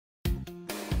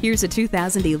Here's a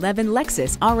 2011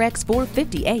 Lexus RX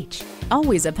 450h.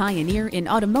 Always a pioneer in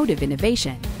automotive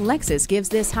innovation, Lexus gives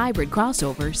this hybrid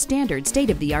crossover standard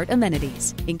state-of-the-art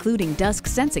amenities, including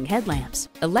dusk-sensing headlamps,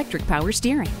 electric power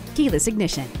steering, keyless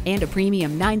ignition, and a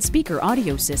premium 9-speaker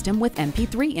audio system with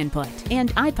MP3 input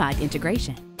and iPod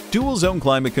integration. Dual zone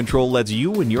climate control lets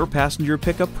you and your passenger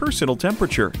pick a personal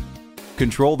temperature.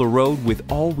 Control the road with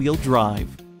all-wheel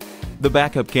drive. The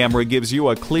backup camera gives you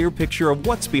a clear picture of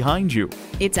what's behind you.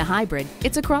 It's a hybrid,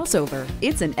 it's a crossover,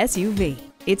 it's an SUV.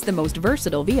 It's the most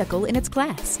versatile vehicle in its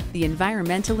class, the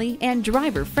environmentally and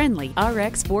driver-friendly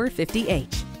RX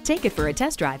 450h. Take it for a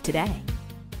test drive today.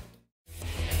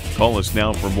 Call us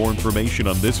now for more information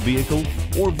on this vehicle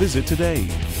or visit today.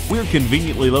 We're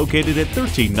conveniently located at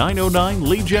 13909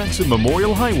 Lee Jackson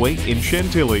Memorial Highway in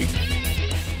Chantilly.